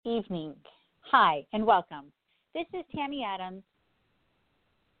evening. Hi, and welcome. This is Tammy Adams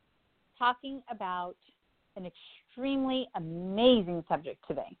talking about an extremely amazing subject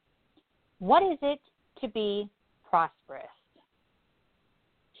today. What is it to be prosperous?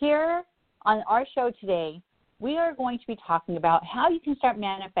 Here on our show today, we are going to be talking about how you can start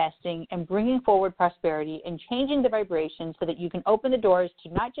manifesting and bringing forward prosperity and changing the vibration so that you can open the doors to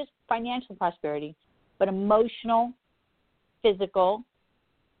not just financial prosperity, but emotional, physical,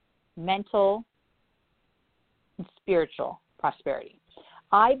 mental, and spiritual prosperity.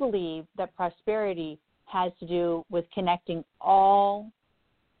 I believe that prosperity has to do with connecting all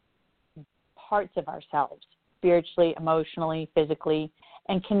parts of ourselves, spiritually, emotionally, physically,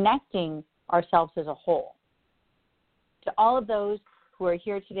 and connecting ourselves as a whole. To all of those who are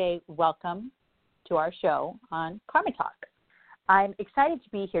here today, welcome to our show on Karma Talk. I'm excited to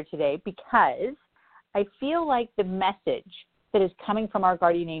be here today because I feel like the message that is coming from our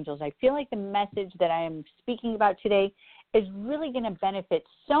guardian angels, I feel like the message that I am speaking about today is really going to benefit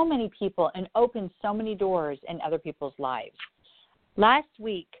so many people and open so many doors in other people's lives. Last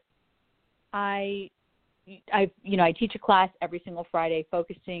week, I teach a class every single Friday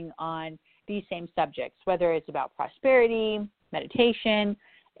focusing on these same subjects, whether it's about prosperity, meditation,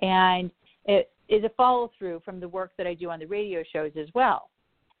 and it is a follow-through from the work that I do on the radio shows as well.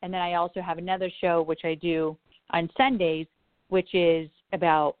 And then I also have another show which I do on Sundays, which is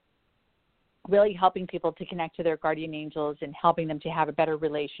about really helping people to connect to their guardian angels and helping them to have a better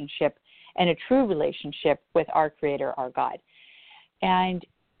relationship and a true relationship with our Creator, our God. And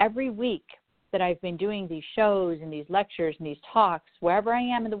every week that I've been doing these shows and these lectures and these talks, wherever I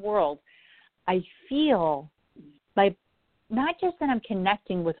am in the world, I feel like not just that I'm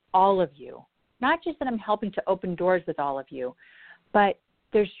connecting with all of you, not just that I'm helping to open doors with all of you, but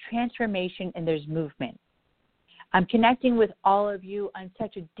there's transformation and there's movement. I'm connecting with all of you on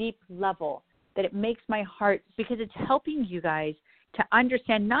such a deep level that it makes my heart, because it's helping you guys to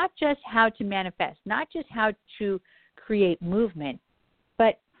understand not just how to manifest, not just how to create movement,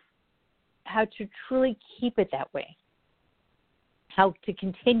 but how to truly keep it that way, how to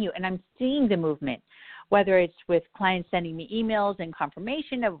continue. And I'm seeing the movement, whether it's with clients sending me emails and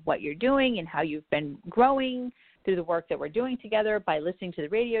confirmation of what you're doing and how you've been growing through the work that we're doing together by listening to the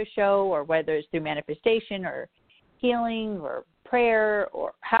radio show, or whether it's through manifestation or healing or prayer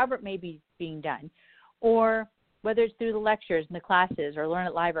or however it may be being done, or whether it's through the lectures and the classes or Learn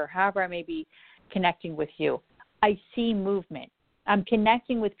It Live or however I may be connecting with you. I see movement. I'm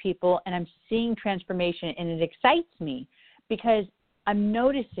connecting with people and I'm seeing transformation, and it excites me because I'm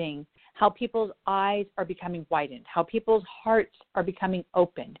noticing how people's eyes are becoming widened, how people's hearts are becoming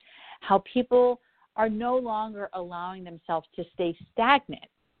opened, how people are no longer allowing themselves to stay stagnant.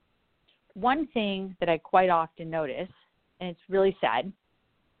 One thing that I quite often notice, and it's really sad,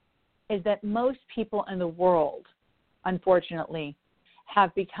 is that most people in the world, unfortunately,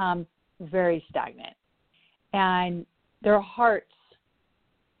 have become very stagnant. And their hearts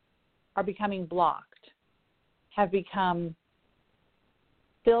are becoming blocked, have become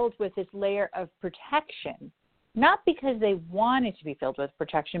filled with this layer of protection, not because they want it to be filled with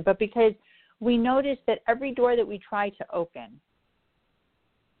protection, but because we notice that every door that we try to open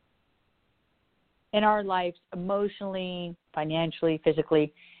in our lives, emotionally, financially,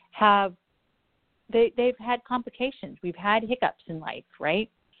 physically, they've had complications. We've had hiccups in life, right?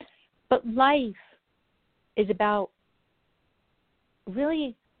 But life is about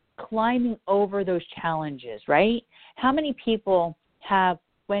really climbing over those challenges, right? How many people have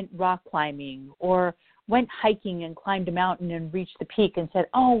went rock climbing or went hiking and climbed a mountain and reached the peak and said,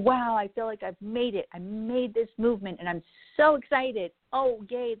 oh, wow, I feel like I've made it. I made this movement and I'm so excited. Oh,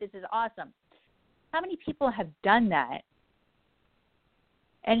 yay, this is awesome. How many people have done that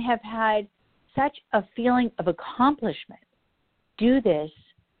and have had such a feeling of accomplishment? Do this,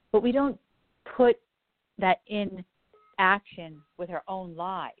 but we don't put that in action with our own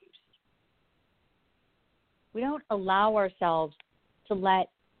lives. We don't allow ourselves to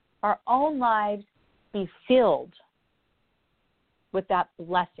let our own lives be filled with that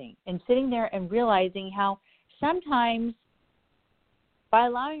blessing, and sitting there and realizing how sometimes by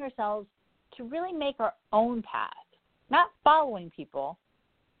allowing ourselves to really make our own path, not following people,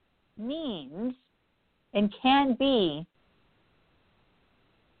 means and can be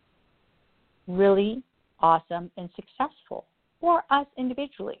really awesome and successful for us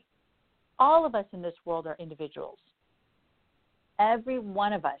individually. All of us in this world are individuals. Every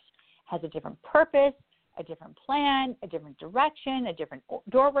one of us has a different purpose, a different plan, a different direction, a different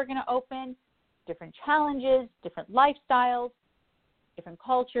door we're going to open, different challenges, different lifestyles, different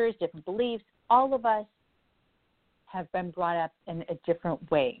cultures, different beliefs. All of us have been brought up in a different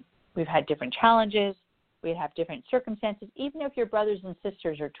way. We've had different challenges. We have different circumstances. Even if you're brothers and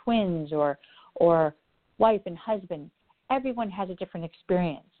sisters or twins or wife and husband, everyone has a different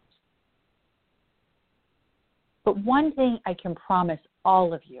experience. But one thing I can promise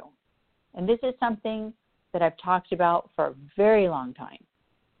all of you, and this is something that I've talked about for a very long time,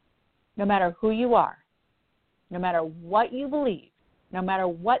 no matter who you are, no matter what you believe, no matter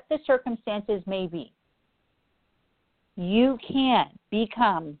what the circumstances may be, you can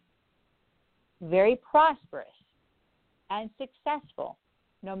become very prosperous and successful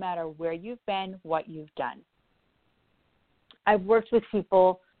no matter where you've been, what you've done. I've worked with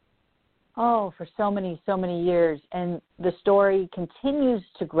people, for so many years, and the story continues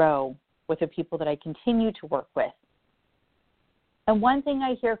to grow with the people that I continue to work with. And one thing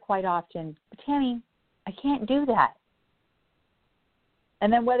I hear quite often, Tammy, I can't do that.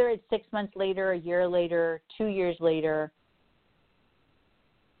 And then whether it's 6 months later, a year later, 2 years later,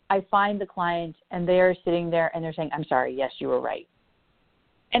 I find the client and they're sitting there and they're saying, I'm sorry, yes, you were right.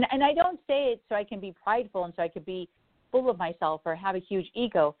 And I don't say it so I can be prideful and so I could be full of myself or have a huge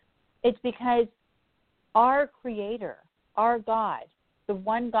ego. It's because our Creator, our God, the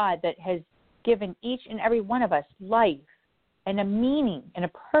one God that has given each and every one of us life and a meaning and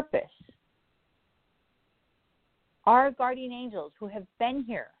a purpose, our guardian angels who have been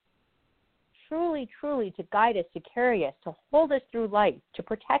here truly, truly to guide us, to carry us, to hold us through life, to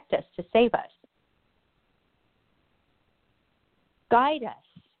protect us, to save us, guide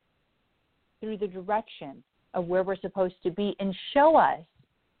us through the direction of where we're supposed to be and show us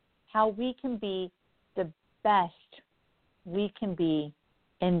how we can be the best we can be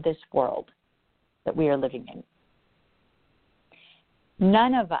in this world that we are living in.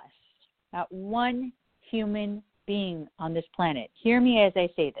 None of us, not one human being on this planet, hear me as I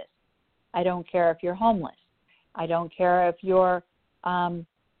say this, I don't care if you're homeless, I don't care if you're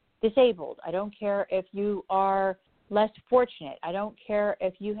disabled, I don't care if you are less fortunate, I don't care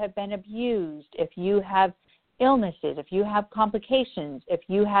if you have been abused, if you have illnesses, if you have complications, if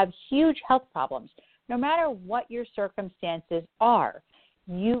you have huge health problems, no matter what your circumstances are,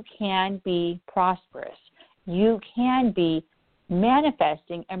 you can be prosperous. You can be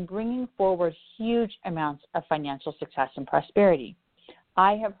manifesting and bringing forward huge amounts of financial success and prosperity.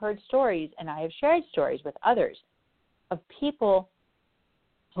 I have heard stories and I have shared stories with others of people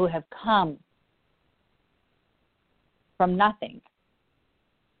who have come from nothing,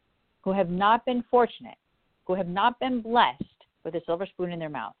 who have not been fortunate, who have not been blessed with a silver spoon in their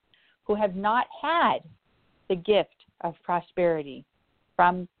mouth, who have not had the gift of prosperity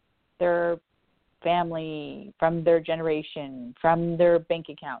from their family, from their generation, from their bank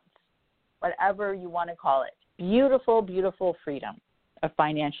accounts, whatever you want to call it. Beautiful, beautiful freedom of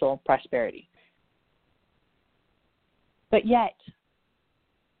financial prosperity. But yet,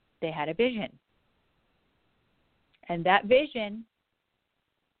 they had a vision. And that vision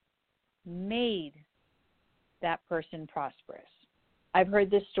made that person prosperous. I've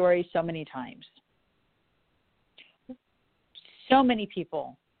heard this story so many times. So many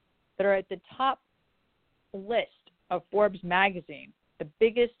people that are at the top list of Forbes magazine, the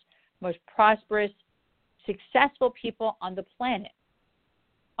biggest, most prosperous, successful people on the planet,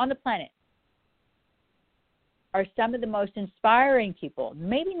 are some of the most inspiring people,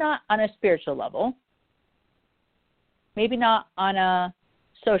 maybe not on a spiritual level, maybe not on a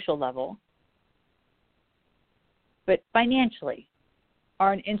social level, but financially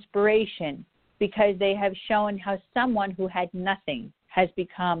are an inspiration because they have shown how someone who had nothing has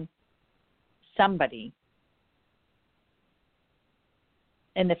become somebody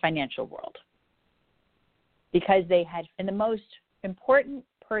in the financial world. Because they had been the most important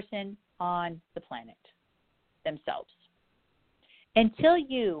person on the planet, themselves. Until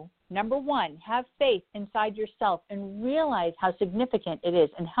you, number one, have faith inside yourself and realize how significant it is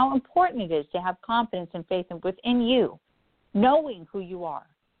and how important it is to have confidence and faith within you, knowing who you are,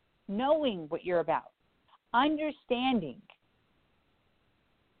 knowing what you're about, understanding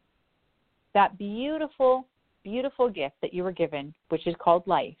that beautiful, beautiful gift that you were given, which is called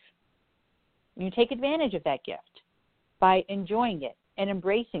life. You take advantage of that gift by enjoying it and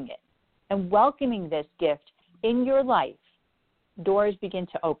embracing it and welcoming this gift in your life. Doors begin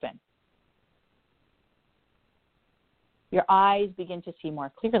to open. Your eyes begin to see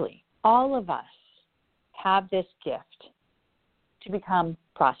more clearly. All of us have this gift to become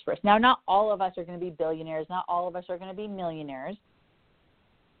prosperous. Now, not all of us are going to be billionaires. Not all of us are going to be millionaires.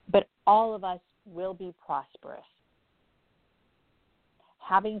 But all of us will be prosperous.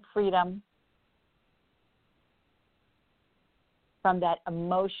 Having freedom from that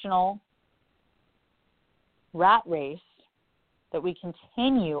emotional rat race that we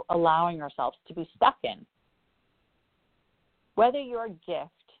continue allowing ourselves to be stuck in. Whether your gift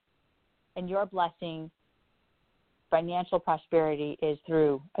and your blessing, financial prosperity, is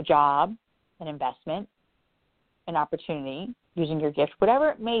through a job, an investment, an opportunity, using your gift, whatever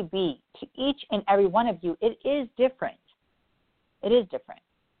it may be, to each and every one of you, it is different. It is different.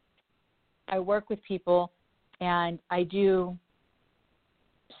 I work with people, and I do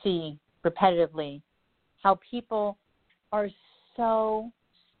see repetitively how people are so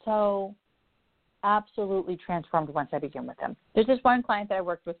absolutely transformed once I begin with them. There's this one client that I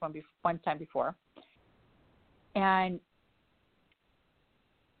worked with one time before, and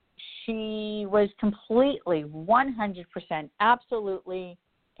she was completely, 100%, absolutely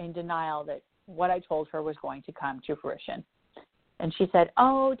in denial that what I told her was going to come to fruition. And she said,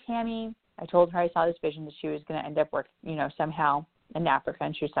 "Oh, Tammy," I told her I saw this vision that she was going to end up working, somehow in Africa,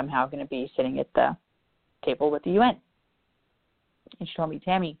 and she was somehow going to be sitting at the table with the UN. And she told me,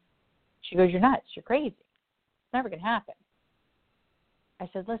 "Tammy," she goes, "you're nuts. You're crazy. It's never going to happen." I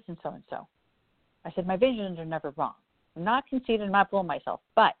said, "Listen, so-and-so." I said, "My visions are never wrong. I'm not conceited. I'm not fooling myself.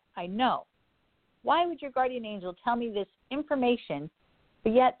 But I know. Why would your guardian angel tell me this information,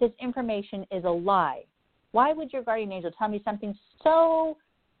 but yet this information is a lie? Why would your guardian angel tell me something so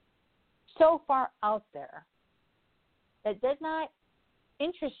far out there that does not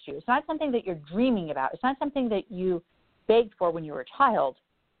interest you? It's not something that you're dreaming about. It's not something that you begged for when you were a child.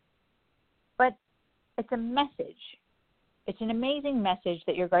 But it's a message. It's an amazing message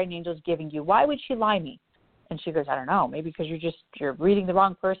that your guardian angel is giving you. Why would she lie me?" And she goes, "I don't know, maybe because you're reading the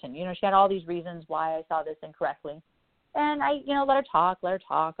wrong person." She had all these reasons why I saw this incorrectly. And I, let her talk.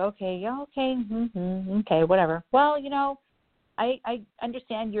 Okay, okay, whatever. Well, I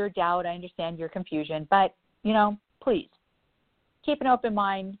understand your doubt. I understand your confusion. But, please keep an open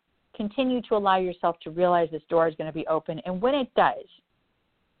mind. Continue to allow yourself to realize this door is going to be open. And when it does,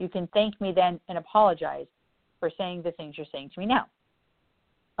 you can thank me then and apologize for saying the things you're saying to me now.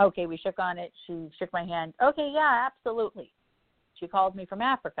 Okay, we shook on it. She shook my hand. Okay, yeah, absolutely. She called me from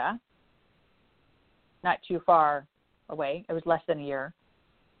Africa, not too far away. It was less than a year.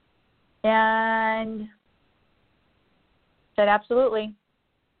 And said, "Absolutely,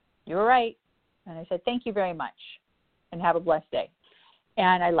 you were right." And I said, "Thank you very much, and have a blessed day."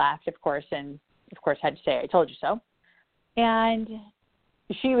 And I laughed, of course, and of course had to say, "I told you so." And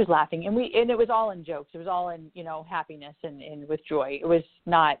she was laughing, and it was all in jokes. It was all in, happiness and with joy. It was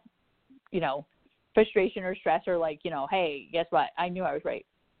not, frustration or stress or like, "Hey, guess what? I knew I was right."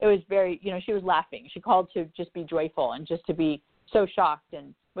 It was very, she was laughing. She called to just be joyful and just to be so shocked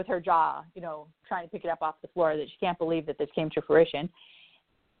and with her jaw, trying to pick it up off the floor that she can't believe that this came to fruition.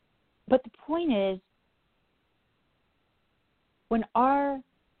 But the point is, when our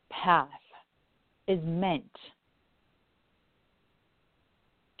path is meant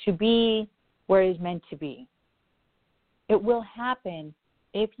to be where it is meant to be, it will happen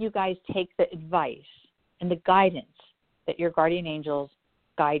if you guys take the advice and the guidance that your guardian angels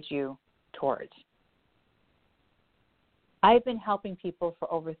guide you towards. I've been helping people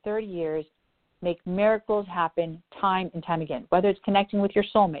for over 30 years make miracles happen time and time again, whether it's connecting with your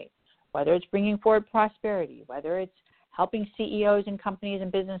soulmate, whether it's bringing forward prosperity, whether it's helping CEOs and companies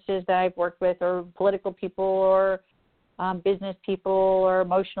and businesses that I've worked with, or political people, or business people, or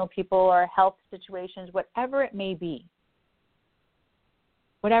emotional people, or health situations, whatever it may be.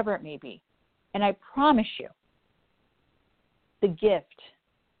 Whatever it may be. And I promise you, the gift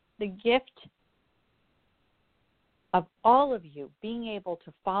of all of you being able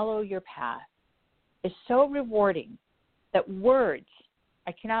to follow your path is so rewarding that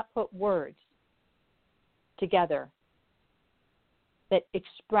I cannot put words together that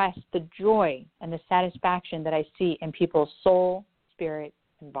express the joy and the satisfaction that I see in people's soul, spirit,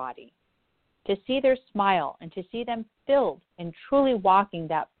 and body. To see their smile and to see them filled and truly walking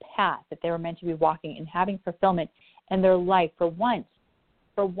that path that they were meant to be walking and having fulfillment in their life for once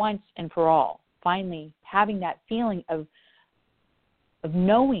and for all. Finally, having that feeling of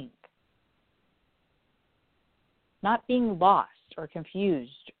knowing, not being lost or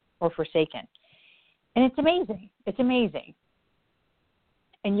confused or forsaken. And it's amazing. It's amazing.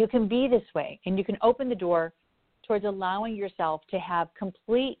 And you can be this way, and you can open the door towards allowing yourself to have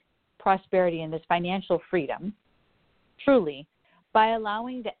complete prosperity and this financial freedom, truly, by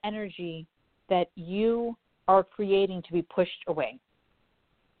allowing the energy that you are creating to be pushed away.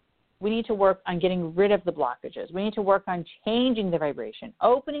 We need to work on getting rid of the blockages. We need to work on changing the vibration,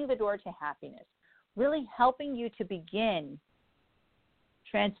 opening the door to happiness, really helping you to begin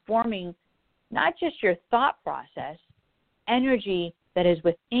transforming not just your thought process, energy that is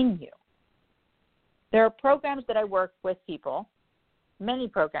within you. There are programs that I work with people, many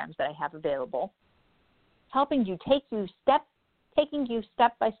programs that I have available, helping you, taking you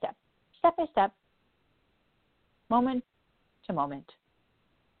step by step, moment to moment,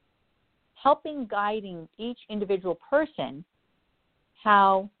 helping guiding each individual person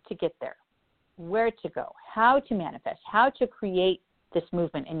how to get there, where to go, how to manifest, how to create this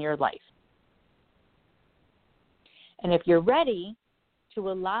movement in your life. And if you're ready to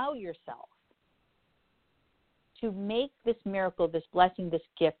allow yourself to make this miracle, this blessing, this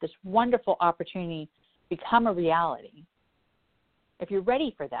gift, this wonderful opportunity become a reality, if you're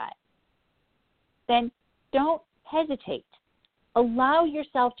ready for that, then don't hesitate. Allow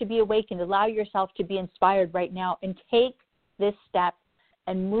yourself to be awakened. Allow yourself to be inspired right now and take this step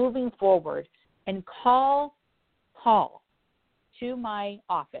and moving forward and call to my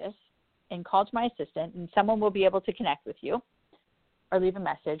office and call to my assistant, and someone will be able to connect with you or leave a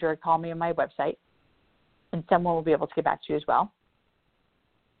message or call me on my website, and someone will be able to get back to you as well.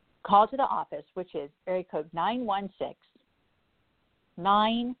 Call to the office, which is area code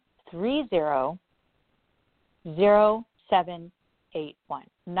 916-930-0781.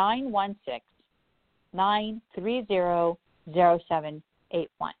 916-930-0781.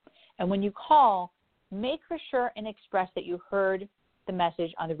 And when you call, make for sure and express that you heard the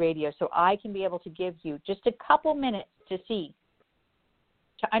message on the radio so I can be able to give you just a couple minutes to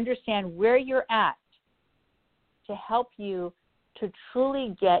understand where you're at, to help you to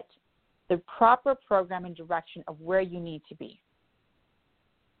truly get the proper program and direction of where you need to be.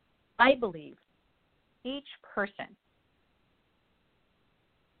 I believe each person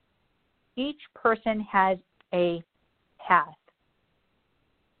has a path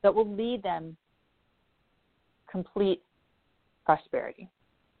that will lead them complete prosperity,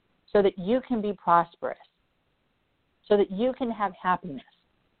 so that you can be prosperous, so that you can have happiness,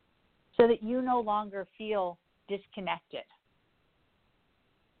 so that you no longer feel disconnected.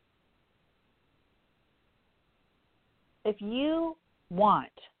 If you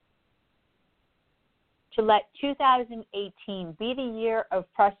want to let 2018 be the year of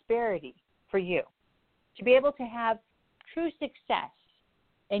prosperity for you, to be able to have true success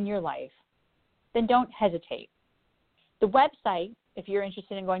in your life, then don't hesitate. The website, if you're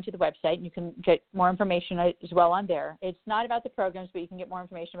interested in going to the website, and you can get more information as well on there. It's not about the programs, but you can get more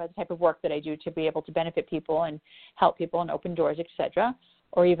information about the type of work that I do to be able to benefit people and help people and open doors, etc.,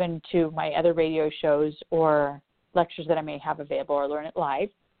 or even to my other radio shows or lectures that I may have available or Learn It Live.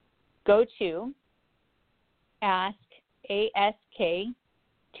 Go to Ask, A-S-K,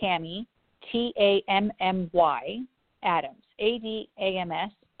 Tammy, T-A-M-M-Y, Adams,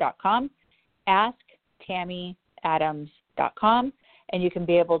 ADAMS.com, AskTammyAdams.com, and you can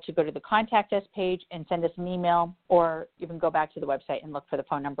be able to go to the Contact Us page and send us an email, or you can go back to the website and look for the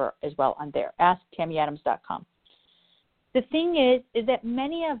phone number as well on there, AskTammyAdams.com. The thing is that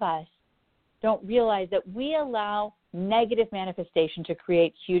many of us don't realize that we allow negative manifestation to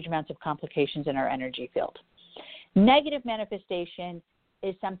create huge amounts of complications in our energy field. Negative manifestation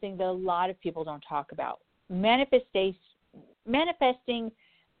is something that a lot of people don't talk about. Manifesting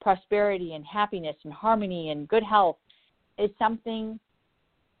prosperity and happiness and harmony and good health is something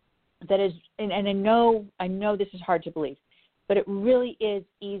that is, and I know this is hard to believe, but it really is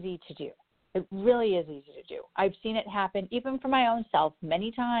easy to do. It really is easy to do. I've seen it happen even for my own self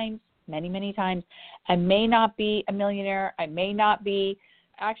many times. I may not be a millionaire. I may not be,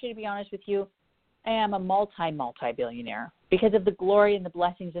 actually, to be honest with you, I am a multi-billionaire because of the glory and the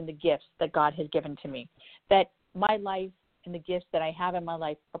blessings and the gifts that God has given to me. That my life and the gifts that I have in my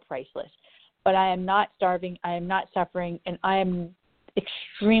life are priceless. But I am not starving, I am not suffering, and I am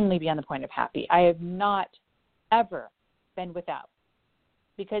extremely beyond the point of happy. I have not ever been without,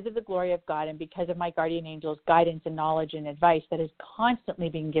 because of the glory of God and because of my guardian angels' guidance and knowledge and advice that is constantly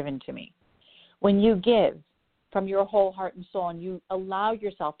being given to me. When you give from your whole heart and soul and you allow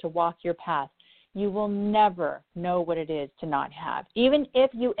yourself to walk your path, you will never know what it is to not have. Even if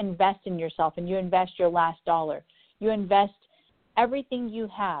you invest in yourself and you invest your last dollar, you invest everything you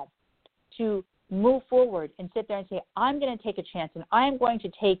have to move forward and sit there and say, I'm going to take a chance and I am going to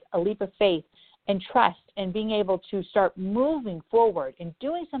take a leap of faith and trust and being able to start moving forward and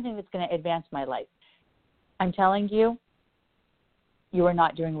doing something that's going to advance my life. I'm telling you, you are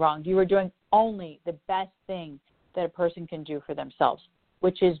not doing wrong. You are doing only the best thing that a person can do for themselves,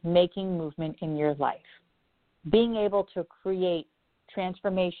 which is making movement in your life. Being able to create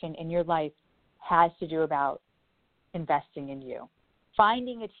transformation in your life has to do about investing in you.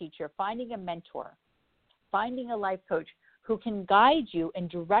 Finding a teacher, finding a mentor, finding a life coach who can guide you and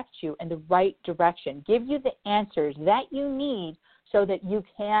direct you in the right direction, give you the answers that you need so that you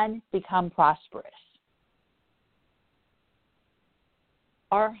can become prosperous.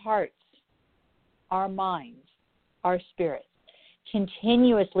 our hearts, our minds, our spirits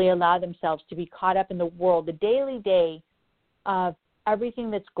continuously allow themselves to be caught up in the world, the daily day of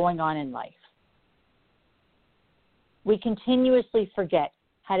everything that's going on in life, we continuously forget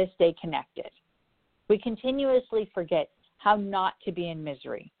how to stay connected. We continuously forget how not to be in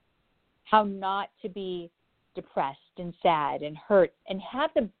misery, how not to be depressed and sad and hurt and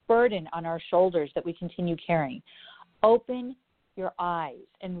have the burden on our shoulders that we continue carrying. Open your eyes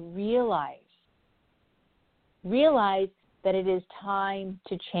and realize that it is time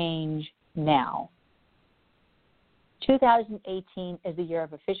to change now. 2018 is the year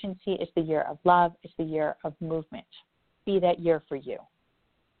of efficiency, it's the year of love, it's the year of movement. Be that year for you.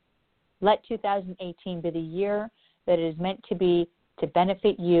 Let 2018 be the year that it is meant to be to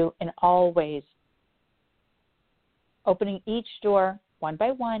benefit you in all ways. Opening each door one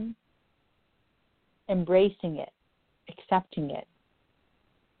by one, embracing it, accepting it,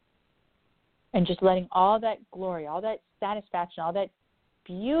 and just letting all that glory, all that satisfaction, all that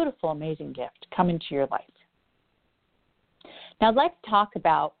beautiful, amazing gift come into your life. Now let's talk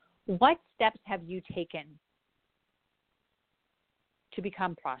about what steps have you taken to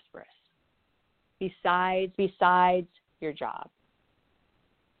become prosperous besides your job.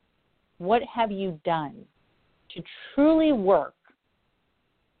 What have you done to truly work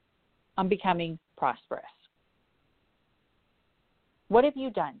on becoming prosperous? What have you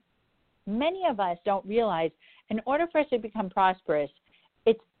done? Many of us don't realize in order for us to become prosperous,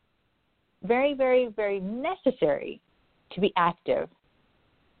 it's very, very, very necessary to be active.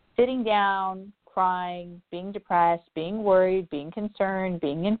 Sitting down, crying, being depressed, being worried, being concerned,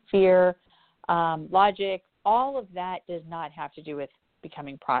 being in fear, logic, all of that does not have to do with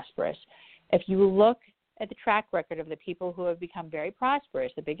becoming prosperous. If you look at the track record of the people who have become very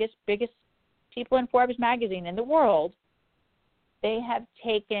prosperous, the biggest people in Forbes magazine in the world, they have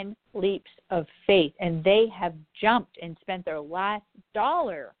taken leaps of faith and they have jumped and spent their last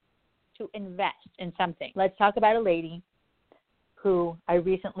dollar to invest in something. Let's talk about a lady who I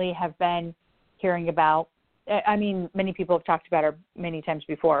recently have been hearing about. I mean, many people have talked about her many times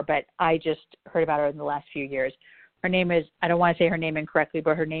before, but I just heard about her in the last few years. Her name is, I don't want to say her name incorrectly,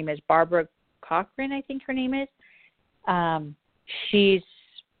 but her name is Barbara Cochran, I think her name is. She's,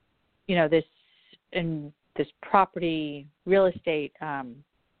 this property, real estate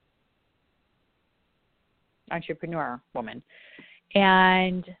entrepreneur woman.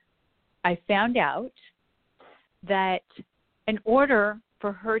 And I found out that in order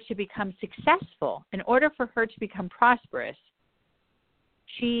for her to become successful, in order for her to become prosperous,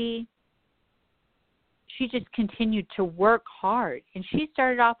 she just continued to work hard. And she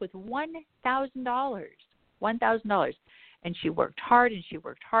started off with $1,000. And she worked hard and she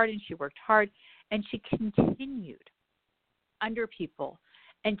worked hard and she worked hard. And she continued under people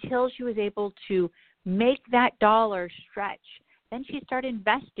until she was able to make that dollar stretch. Then she started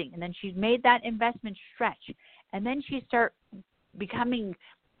investing, and then she made that investment stretch. And then she started becoming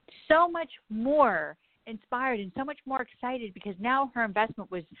so much more inspired and so much more excited because now her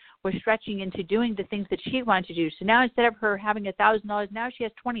investment was stretching into doing the things that she wanted to do. So now instead of her having $1,000, now she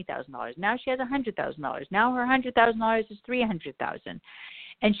has $20,000. Now she has $100,000. Now her $100,000 is $300,000.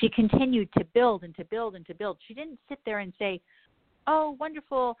 And she continued to build and to build and to build. She didn't sit there and say, oh,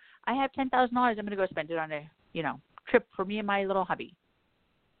 wonderful, I have $10,000. I'm going to go spend it on a, trip for me and my little hubby.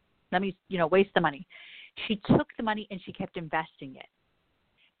 Let me, waste the money. She took the money and she kept investing it.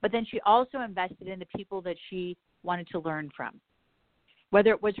 But then she also invested in the people that she wanted to learn from.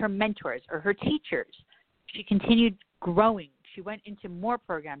 Whether it was her mentors or her teachers, she continued growing. She went into more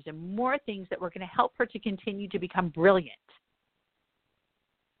programs and more things that were going to help her to continue to become brilliant,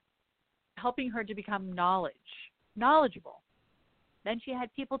 helping her to become knowledgeable. Then she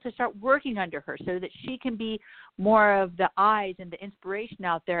had people to start working under her so that she can be more of the eyes and the inspiration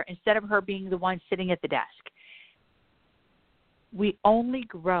out there instead of her being the one sitting at the desk. We only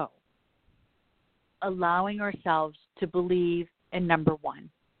grow allowing ourselves to believe in number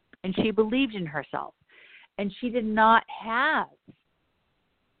one. And she believed in herself. And she did not have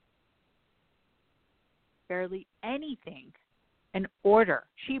barely anything in order.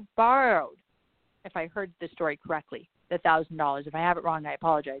 She borrowed, if I heard the story correctly, the $1,000. If I have it wrong, I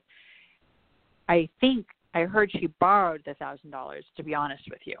apologize. I think I heard she borrowed the $1,000, to be honest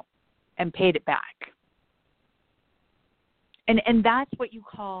with you, and paid it back. And that's what you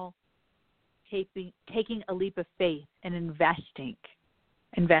call taking a leap of faith and investing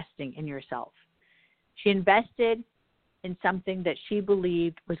in yourself. She invested in something that she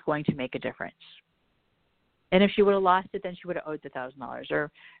believed was going to make a difference. And if she would have lost it, then she would have owed the $1,000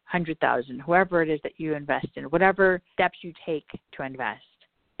 or $100,000, whoever it is that you invest in, whatever steps you take to invest.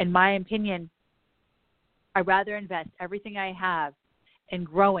 in my opinion, I'd rather invest everything I have in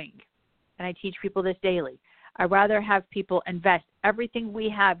growing, and I teach people this daily. I'd rather have people invest everything we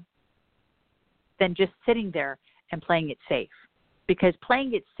have than just sitting there and playing it safe. Because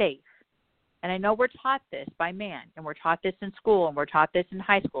playing it safe, and I know we're taught this by man, and we're taught this in school, and we're taught this in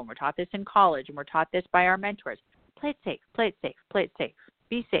high school, and we're taught this in college, and we're taught this by our mentors. Play it safe, play it safe, play it safe.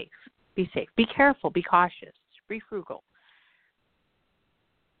 Be safe, be safe. Be careful, be cautious, be frugal.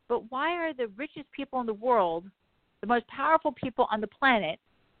 But why are the richest people in the world, the most powerful people on the planet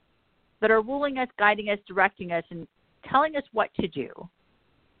that are ruling us, guiding us, directing us, and telling us what to do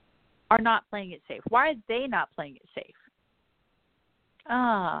are not playing it safe? Why are they not playing it safe?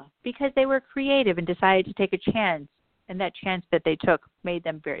 Because they were creative and decided to take a chance, and that chance that they took made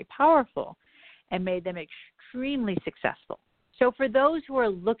them very powerful and made them extremely successful. So for those who are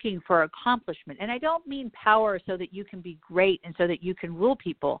looking for accomplishment, and I don't mean power so that you can be great and so that you can rule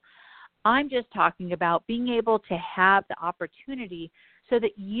people, I'm just talking about being able to have the opportunity so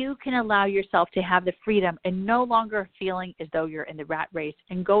that you can allow yourself to have the freedom and no longer feeling as though you're in the rat race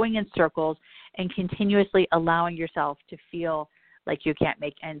and going in circles and continuously allowing yourself to feel like you can't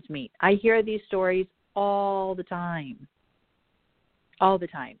make ends meet. I hear these stories all the time. All the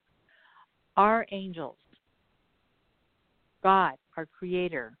time. Our angels, God, our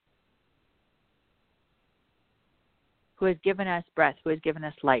Creator, who has given us breath, who has given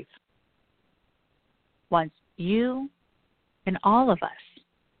us life, wants you and all of us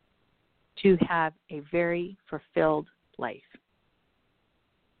to have a very fulfilled life.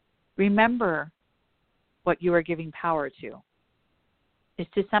 Remember what you are giving power to is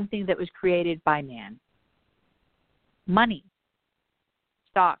to something that was created by man. Money,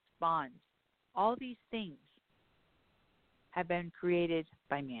 stocks, bonds, all these things have been created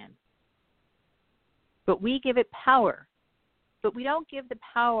by man. But we give it power. But we don't give the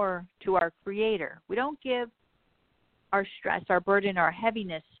power to our Creator. We don't give our stress, our burden, our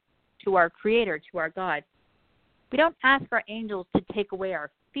heaviness to our Creator, to our God. We don't ask our angels to take away our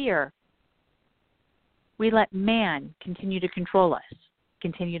fear. We let man continue to control us,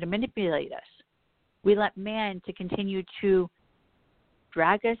 continue to manipulate us. We let man to continue to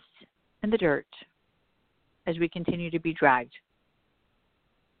drag us in the dirt as we continue to be dragged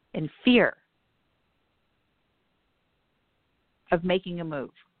in fear of making a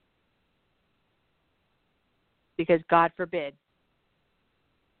move. Because God forbid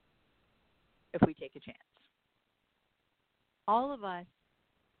if we take a chance. All of us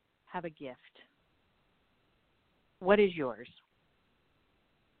have a gift. What is yours?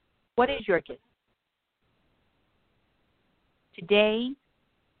 What is your gift? Today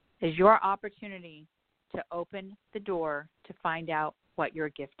is your opportunity to open the door to find out what your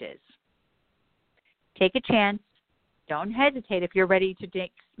gift is. Take a chance. Don't hesitate if you're ready to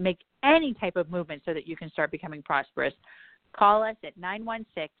make any type of movement so that you can start becoming prosperous. Call us at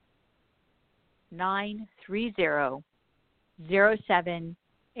 916-930-0781.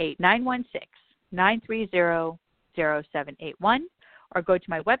 916-930-0781, or go to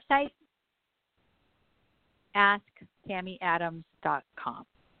my website, asktammyadams.com.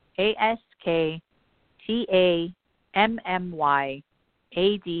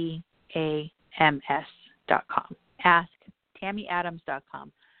 asktammyadams.com.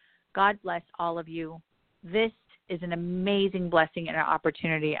 asktammyadams.com. God bless all of you. This is an amazing blessing and an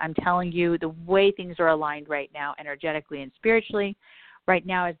opportunity. I'm telling you, the way things are aligned right now, energetically and spiritually, right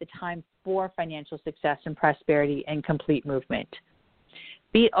now is the time for financial success and prosperity and complete movement.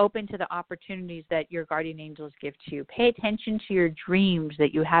 Be open to the opportunities that your guardian angels give to you. Pay attention to your dreams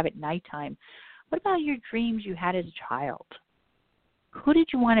that you have at nighttime. What about your dreams you had as a child? Who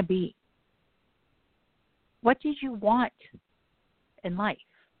did you want to be? What did you want in life?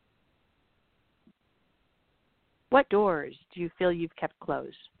 What doors do you feel you've kept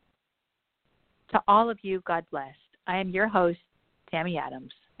closed? To all of you, God bless. I am your host, Tammy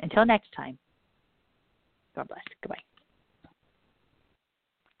Adams. Until next time, God bless. Goodbye.